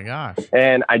dying. Oh my gosh.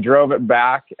 And I drove it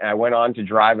back. I went on to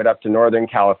drive it up to Northern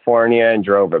California and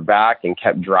drove it back and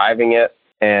kept driving it.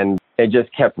 And it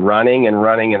just kept running and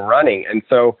running and running. And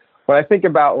so when I think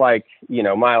about my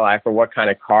life or what kind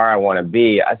of car I want to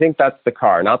be, I think that's the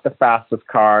car, not the fastest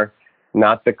car,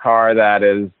 not the car that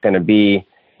is going to be,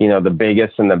 the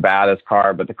biggest and the baddest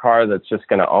car, but the car that's just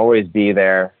going to always be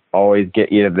there, always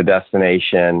get you to the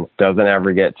destination, doesn't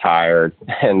ever get tired,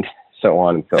 and so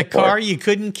on and so forth. The car you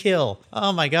couldn't kill.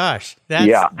 Oh my gosh.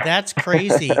 That's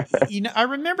crazy. I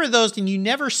remember those, and you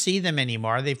never see them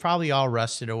anymore. They've probably all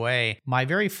rusted away. My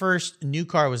very first new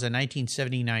car was a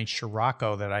 1979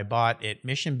 Scirocco that I bought at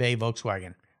Mission Bay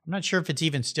Volkswagen. I'm not sure if it's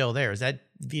even still there. Is that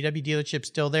VW dealership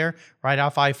still there, right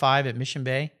off I-5 at Mission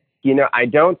Bay? I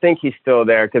don't think he's still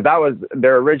there because that was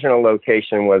their original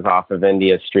location was off of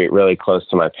India Street, really close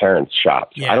to my parents'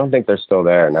 shop. So I don't think they're still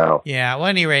there, no. Yeah, well, at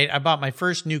any rate, I bought my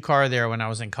first new car there when I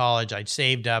was in college. I'd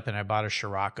saved up and I bought a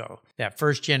Scirocco, that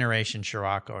first generation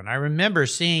Scirocco. And I remember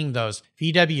seeing those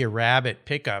VW Rabbit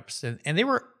pickups, and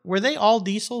were they all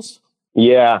diesels?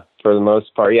 Yeah, for the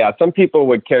most part. Yeah, some people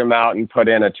would kit them out and put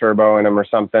in a turbo in them or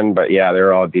something, but yeah,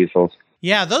 they're all diesels.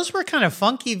 Yeah, those were kind of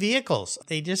funky vehicles.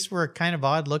 They just were kind of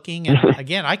odd looking. And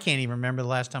again, I can't even remember the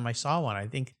last time I saw one. I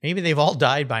think maybe they've all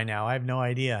died by now. I have no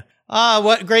idea.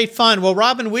 What great fun. Well,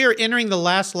 Robin, we are entering the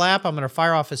last lap. I'm going to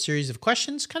fire off a series of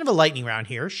questions, kind of a lightning round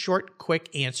here. Short,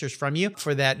 quick answers from you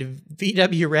for that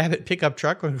VW Rabbit pickup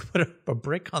truck when we put a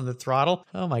brick on the throttle.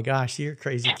 Oh my gosh, you're a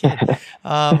crazy kid.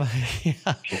 Yeah,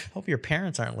 hope your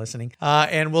parents aren't listening.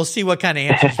 And we'll see what kind of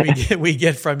answers we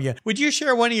get from you. Would you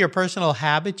share one of your personal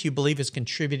habits you believe has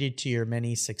contributed to your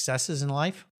many successes in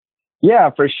life?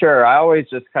 Yeah, for sure. I always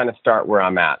just kind of start where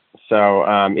I'm at. So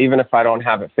even if I don't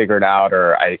have it figured out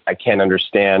or I can't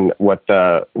understand what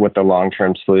the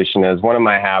long-term solution is, one of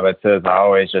my habits is I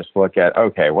always just look at,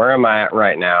 okay, where am I at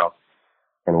right now?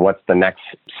 And what's the next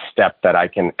step that I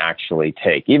can actually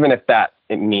take? Even if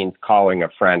it means calling a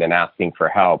friend and asking for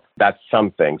help, that's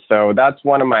something. So that's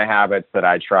one of my habits that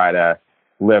I try to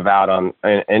live out on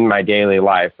in my daily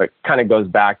life. It kind of goes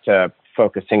back to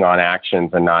focusing on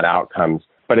actions and not outcomes.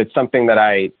 But it's something that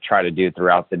I try to do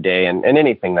throughout the day and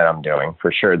anything that I'm doing,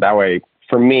 for sure. That way,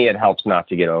 for me, it helps not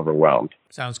to get overwhelmed.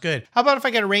 Sounds good. How about if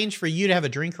I could arrange for you to have a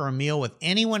drink or a meal with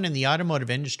anyone in the automotive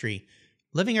industry,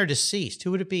 living or deceased?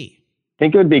 Who would it be? I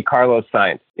think it would be Carlos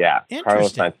Sainz. Yeah,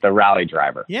 Carlos Sainz, the rally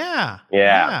driver. Yeah.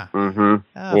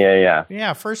 Mm-hmm.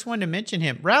 Yeah, first one to mention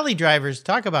him. Rally drivers,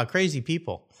 talk about crazy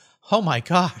people. Oh my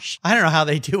gosh. I don't know how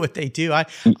they do what they do. I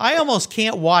almost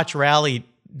can't watch rally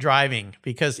driving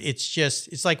because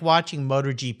it's like watching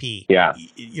MotoGP. Yeah.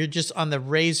 You're just on the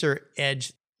razor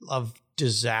edge of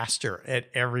disaster at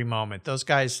every moment. Those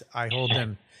guys, I hold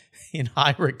them in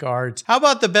high regards. How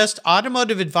about the best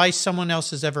automotive advice someone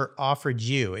else has ever offered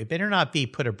you? It better not be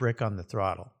put a brick on the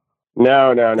throttle.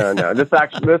 No. This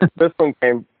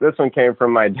one came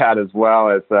from my dad as well.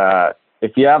 As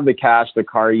if you have the cash, the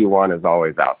car you want is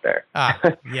always out there.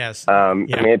 Yes. I mean,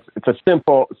 it's a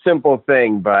simple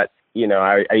thing, but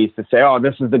I used to say, oh,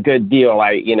 this is the good deal.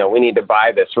 We need to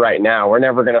buy this right now. We're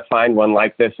never going to find one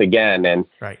like this again. And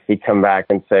he'd come back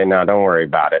and say, no, don't worry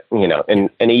about it. In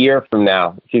a year from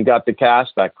now, if you've got the cash,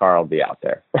 that car will be out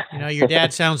there. Your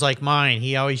dad sounds like mine.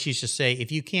 He always used to say, if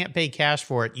you can't pay cash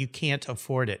for it, you can't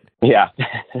afford it. Yeah.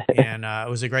 And it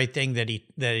was a great thing that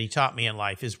he taught me in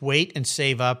life is wait and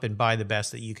save up and buy the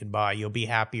best that you can buy. You'll be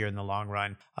happier in the long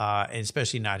run, and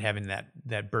especially not having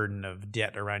that burden of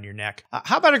debt around your neck.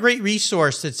 How about a great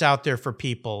resource that's out there for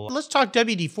people? Let's talk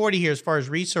WD-40 here as far as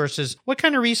resources. What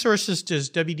kind of resources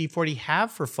does WD-40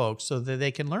 have for folks so that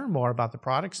they can learn more about the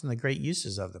products and the great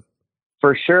uses of them?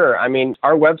 For sure. I mean,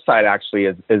 our website actually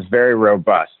is very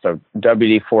robust. So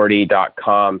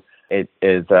WD-40.com.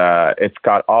 It's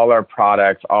got all our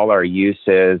products, all our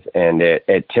uses, and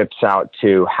it tips out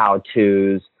to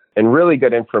how-tos and really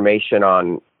good information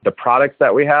on the products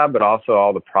that we have, but also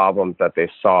all the problems that they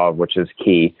solve, which is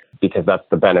key because that's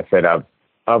the benefit of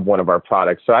one of our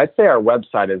products. So I'd say our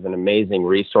website is an amazing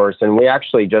resource, and we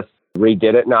actually just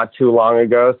redid it not too long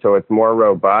ago. So it's more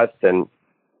robust and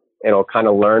it'll kind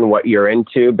of learn what you're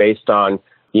into based on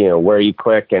where you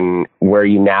click and where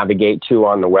you navigate to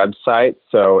on the website.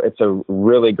 So it's a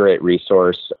really great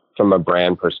resource from a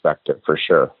brand perspective, for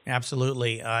sure.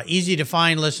 Absolutely. Easy to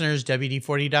find, listeners,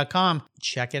 WD-40.com.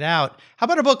 Check it out. How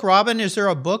about a book, Robin? Is there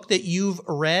a book that you've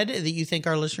read that you think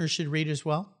our listeners should read as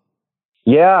well?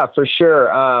 Yeah, for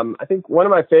sure. I think one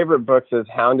of my favorite books is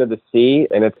Hound of the Sea,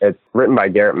 and it's written by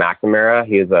Garrett McNamara.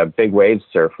 He's a big wave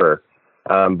surfer.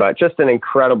 But just an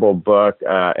incredible book,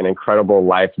 an incredible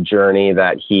life journey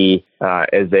that he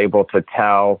is able to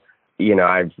tell.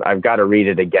 I've got to read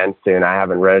it again soon. I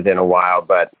haven't read it in a while,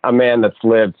 but a man that's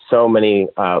lived so many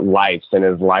lives in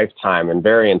his lifetime and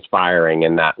very inspiring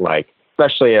in that,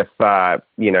 especially if,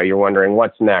 you're wondering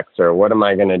what's next or what am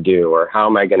I going to do or how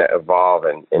am I going to evolve?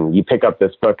 And you pick up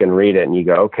this book and read it and you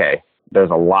go, okay, there's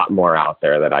a lot more out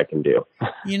there that I can do.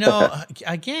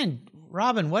 Again,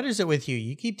 Robin, what is it with you?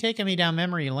 You keep taking me down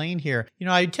memory lane here.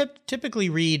 I typically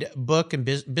read book and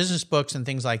business books and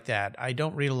things like that. I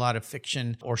don't read a lot of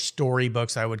fiction or story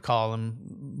books, I would call them,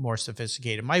 more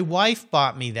sophisticated. My wife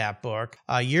bought me that book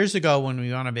years ago when we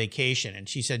went on a vacation, and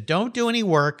she said, don't do any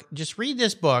work, just read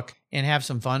this book, and have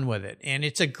some fun with it. And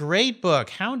it's a great book,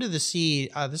 Hound of the Sea.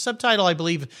 The subtitle, I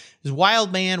believe, is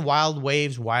Wild Man, Wild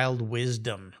Waves, Wild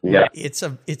Wisdom. Yeah. It's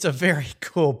a very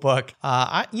cool book.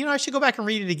 I should go back and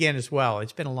read it again as well.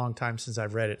 It's been a long time since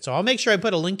I've read it. So I'll make sure I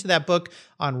put a link to that book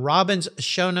on Robin's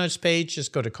show notes page.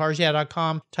 Just go to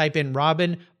carsyeah.com, type in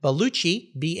Robin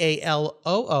Baloochi, Baloochi,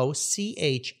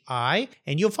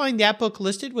 and you'll find that book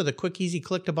listed with a quick, easy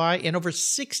click to buy and over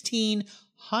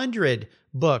 1,600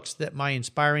 books that my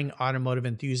inspiring automotive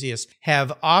enthusiasts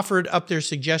have offered up their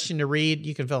suggestion to read.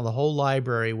 You can fill the whole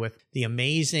library with the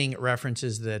amazing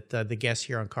references that the guests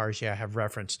here on Cars Yeah have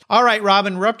referenced. All right,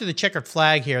 Robin, we're up to the checkered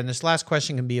flag here, and this last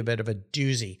question can be a bit of a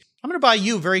doozy. I'm going to buy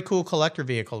you a very cool collector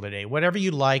vehicle today. Whatever you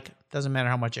like, doesn't matter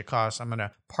how much it costs. I'm going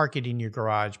to park it in your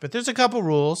garage. But there's a couple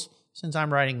rules since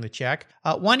I'm writing the check.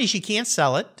 One is you can't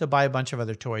sell it to buy a bunch of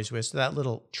other toys with, so that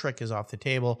little trick is off the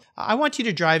table. I want you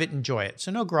to drive it and enjoy it. So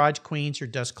no garage queens or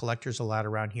dust collectors allowed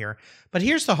around here. But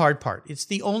here's the hard part. It's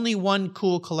the only one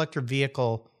cool collector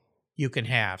vehicle you can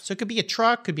have. So it could be a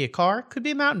truck, could be a car, could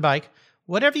be a mountain bike,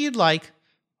 whatever you'd like.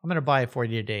 I'm going to buy it for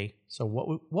you today. So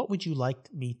what would you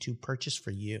like me to purchase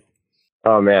for you?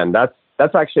 Oh man, that's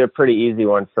actually a pretty easy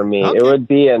one for me. Okay. It would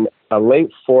be a late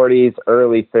 40s,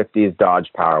 early 50s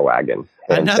Dodge Power Wagon.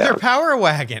 Another Power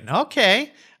Wagon.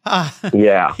 Okay.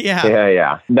 Yeah.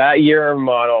 Yeah. That year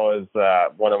model is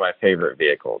one of my favorite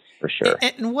vehicles for sure.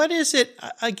 And what is it?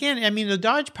 Again, I mean, the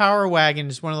Dodge Power Wagon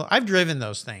is one of I've driven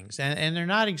those things, and they're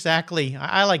not exactly,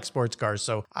 I like sports cars,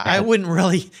 so I wouldn't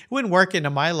work into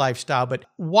my lifestyle. But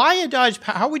why a Dodge?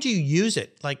 How would you use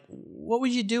it? Like, what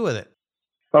would you do with it?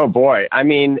 Oh boy. I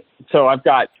mean, so I've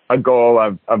got a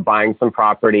goal of buying some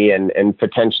property and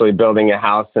potentially building a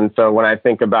house. And so when I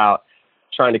think about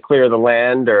trying to clear the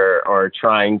land or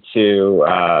trying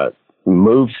to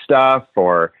move stuff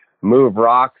or move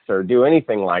rocks or do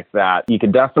anything like that, you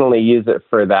could definitely use it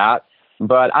for that.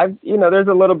 But there's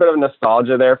a little bit of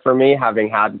nostalgia there for me, having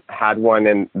had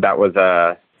one that was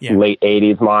a late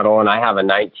 80s model, and I have a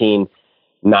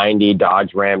 1990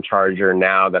 Dodge Ram Charger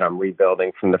now that I'm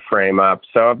rebuilding from the frame up.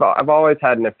 So I've always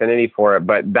had an affinity for it.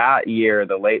 But that year,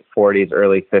 the late 40s,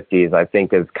 early 50s, I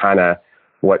think is kind of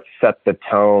what set the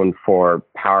tone for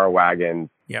Power Wagons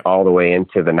all the way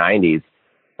into the 90s.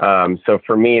 So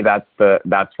for me, that's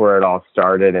where it all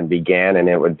started and began, and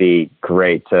it would be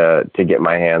great to get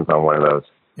my hands on one of those.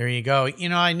 There you go.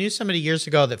 I knew somebody years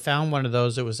ago that found one of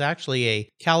those. It was actually a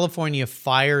California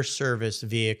Fire Service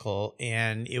vehicle,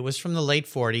 and it was from the late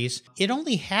 40s.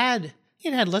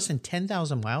 It had less than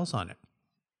 10,000 miles on it.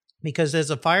 Because as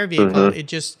a fire vehicle,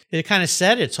 it kind of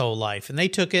set its whole life. And they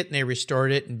took it and they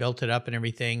restored it and built it up and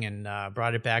everything and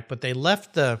brought it back. But they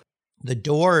left the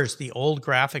doors, the old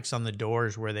graphics on the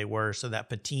doors where they were. So that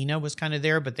patina was kind of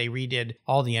there, but they redid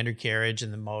all the undercarriage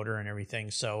and the motor and everything.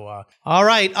 So, all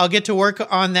right, I'll get to work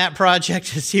on that project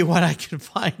to see what I can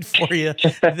find for you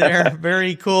there.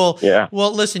 Very cool. Yeah.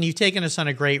 Well, listen, you've taken us on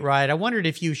a great ride. I wondered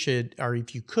if you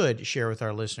could share with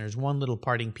our listeners one little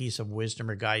parting piece of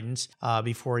wisdom or guidance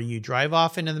before you drive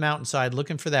off into the mountainside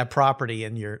looking for that property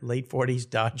in your late 40s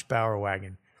Dodge Power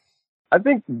Wagon. I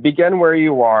think begin where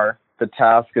you are. The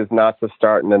task is not to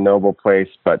start in a noble place,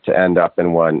 but to end up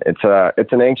in one. It's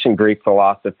an ancient Greek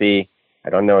philosophy.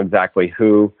 I don't know exactly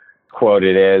who quote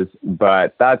it is,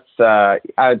 but that's, I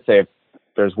would say if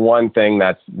there's one thing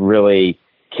that's really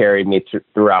carried me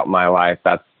throughout my life,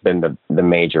 that's been the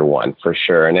major one for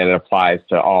sure. And it applies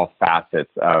to all facets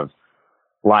of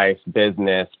life,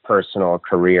 business, personal,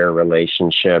 career,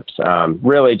 relationships,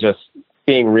 really just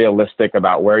being realistic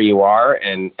about where you are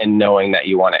and knowing that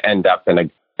you want to end up in a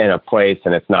place,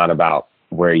 and it's not about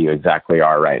where you exactly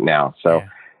are right now. So,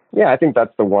 I think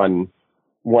that's the one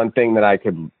thing that I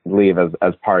could leave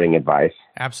as parting advice.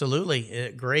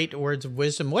 Absolutely. Great words of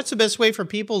wisdom. What's the best way for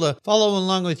people to follow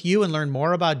along with you and learn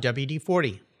more about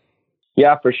WD-40?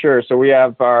 Yeah, for sure. So we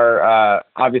have our,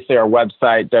 obviously our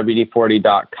website,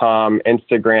 WD-40.com,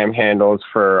 Instagram handles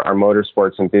for our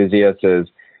motorsports enthusiasts is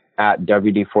at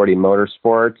WD-40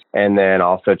 Motorsports, and then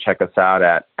also check us out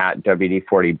at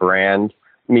WD-40 Brand.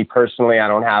 Me personally, I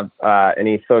don't have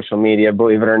any social media,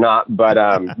 believe it or not, but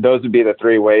those would be the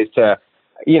three ways to,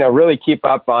 really keep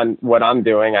up on what I'm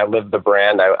doing. I live the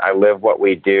brand. I live what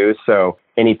we do. So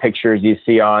any pictures you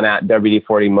see on at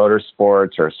WD-40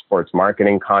 Motorsports or sports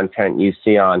marketing content you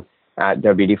see on at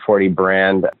WD-40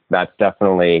 Brand, that's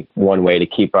definitely one way to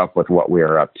keep up with what we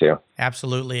are up to.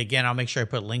 Absolutely. Again, I'll make sure I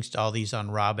put links to all these on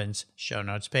Robin's show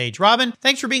notes page. Robin,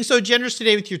 thanks for being so generous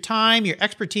today with your time, your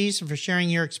expertise, and for sharing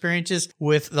your experiences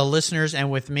with the listeners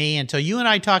and with me. Until you and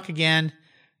I talk again,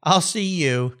 I'll see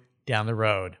you down the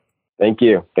road. Thank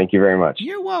you. Thank you very much.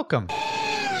 You're welcome.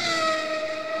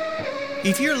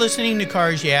 If you're listening to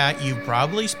Cars Yeah, you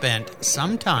probably spent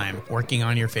some time working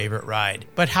on your favorite ride.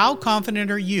 But how confident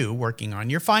are you working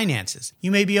on your finances? You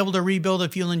may be able to rebuild a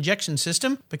fuel injection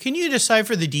system, but can you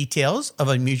decipher the details of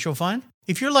a mutual fund?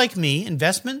 If you're like me,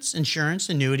 investments, insurance,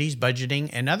 annuities, budgeting,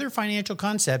 and other financial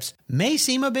concepts may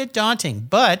seem a bit daunting,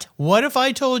 but what if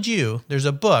I told you there's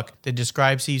a book that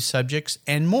describes these subjects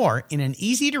and more in an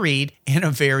easy-to-read and a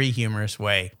very humorous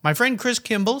way? My friend Chris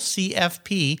Kimball,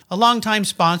 CFP, a longtime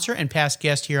sponsor and past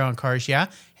guest here on Cars Yeah,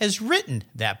 has written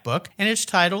that book, and it's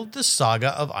titled The Saga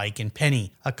of Ike and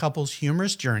Penny, a couple's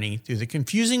humorous journey through the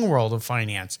confusing world of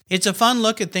finance. It's a fun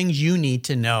look at things you need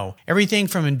to know, everything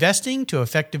from investing to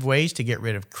effective ways to get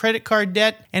rid of credit card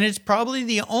debt, and it's probably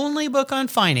the only book on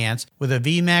finance with a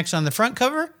VMAX on the front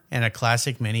cover and a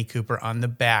classic Mini Cooper on the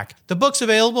back. The book's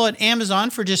available at Amazon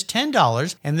for just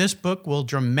 $10, and this book will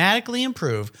dramatically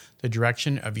improve the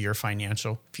direction of your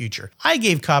financial future. I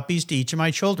gave copies to each of my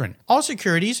children. All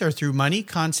securities are through Money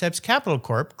Concepts Capital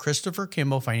Corp. Christopher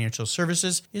Kimball Financial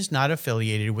Services is not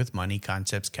affiliated with Money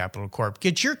Concepts Capital Corp.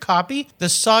 Get your copy, The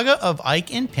Saga of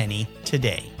Ike and Penny,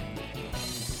 today.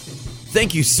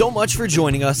 Thank you so much for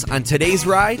joining us on today's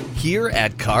ride here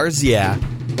at Cars Yeah.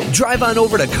 Drive on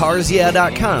over to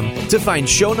carsyeah.com to find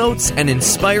show notes and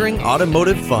inspiring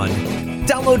automotive fun.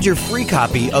 Download your free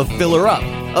copy of Filler Up,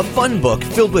 a fun book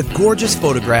filled with gorgeous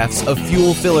photographs of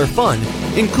fuel filler fun,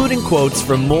 including quotes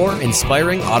from more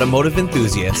inspiring automotive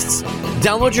enthusiasts.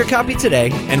 Download your copy today,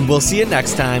 and we'll see you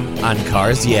next time on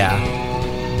Cars Yeah.